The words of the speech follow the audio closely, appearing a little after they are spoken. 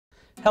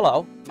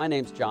Hello, my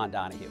name's John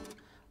Donahue.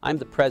 I'm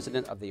the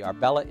president of the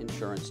Arbella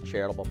Insurance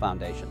Charitable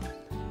Foundation.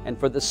 And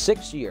for the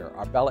 6th year,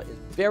 Arbella is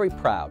very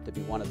proud to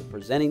be one of the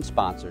presenting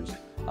sponsors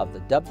of the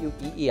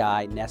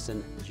Weei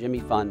Nesson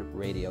Jimmy Fund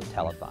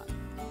Radio-Telethon.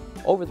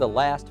 Over the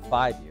last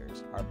 5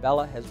 years,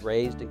 Arbella has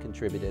raised and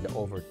contributed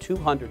over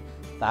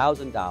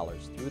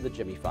 $200,000 through the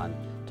Jimmy Fund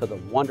to the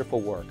wonderful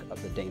work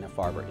of the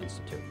Dana-Farber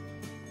Institute.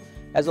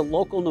 As a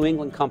local New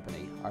England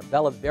company,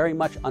 Arbella very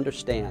much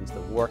understands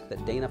the work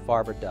that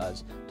Dana-Farber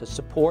does to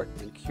support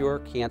and cure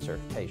cancer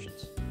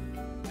patients.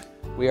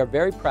 We are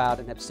very proud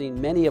and have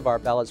seen many of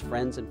Arbella's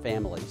friends and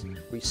families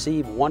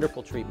receive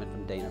wonderful treatment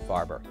from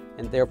Dana-Farber,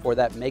 and therefore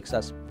that makes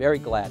us very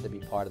glad to be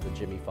part of the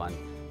Jimmy Fund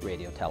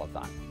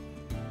Radio-Telethon.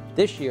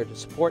 This year, to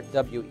support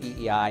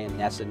Weei and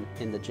Nesson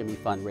in the Jimmy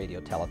Fund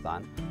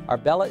Radio-Telethon,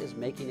 Arbella is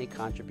making a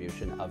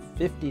contribution of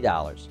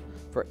 $50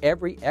 for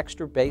every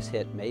extra base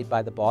hit made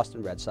by the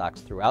Boston Red Sox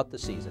throughout the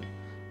season,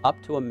 up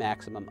to a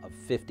maximum of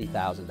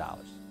 $50,000.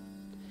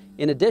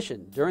 In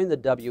addition, during the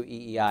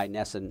Weei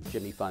Nesson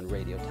Jimmy Fund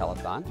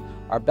Radio-Telethon,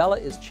 Arbella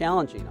is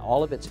challenging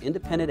all of its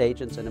independent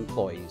agents and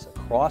employees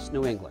across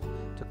New England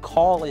to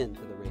call in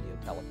to the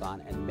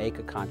Radio-Telethon and make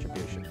a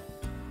contribution.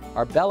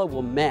 Arbella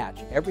will match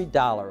every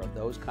dollar of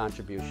those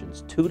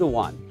contributions 2 to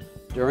 1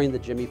 during the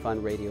Jimmy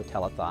Fund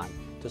Radio-Telethon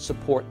to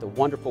support the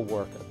wonderful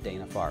work of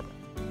Dana-Farber.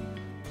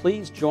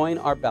 Please join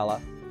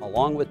Arbella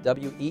along with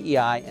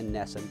Weei and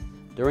Nesson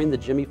during the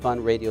Jimmy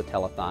Fund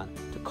Radio-Telethon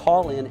to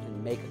call in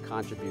and make a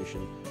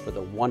contribution for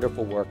the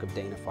wonderful work of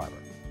Dana-Farber.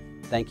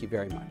 Thank you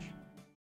very much.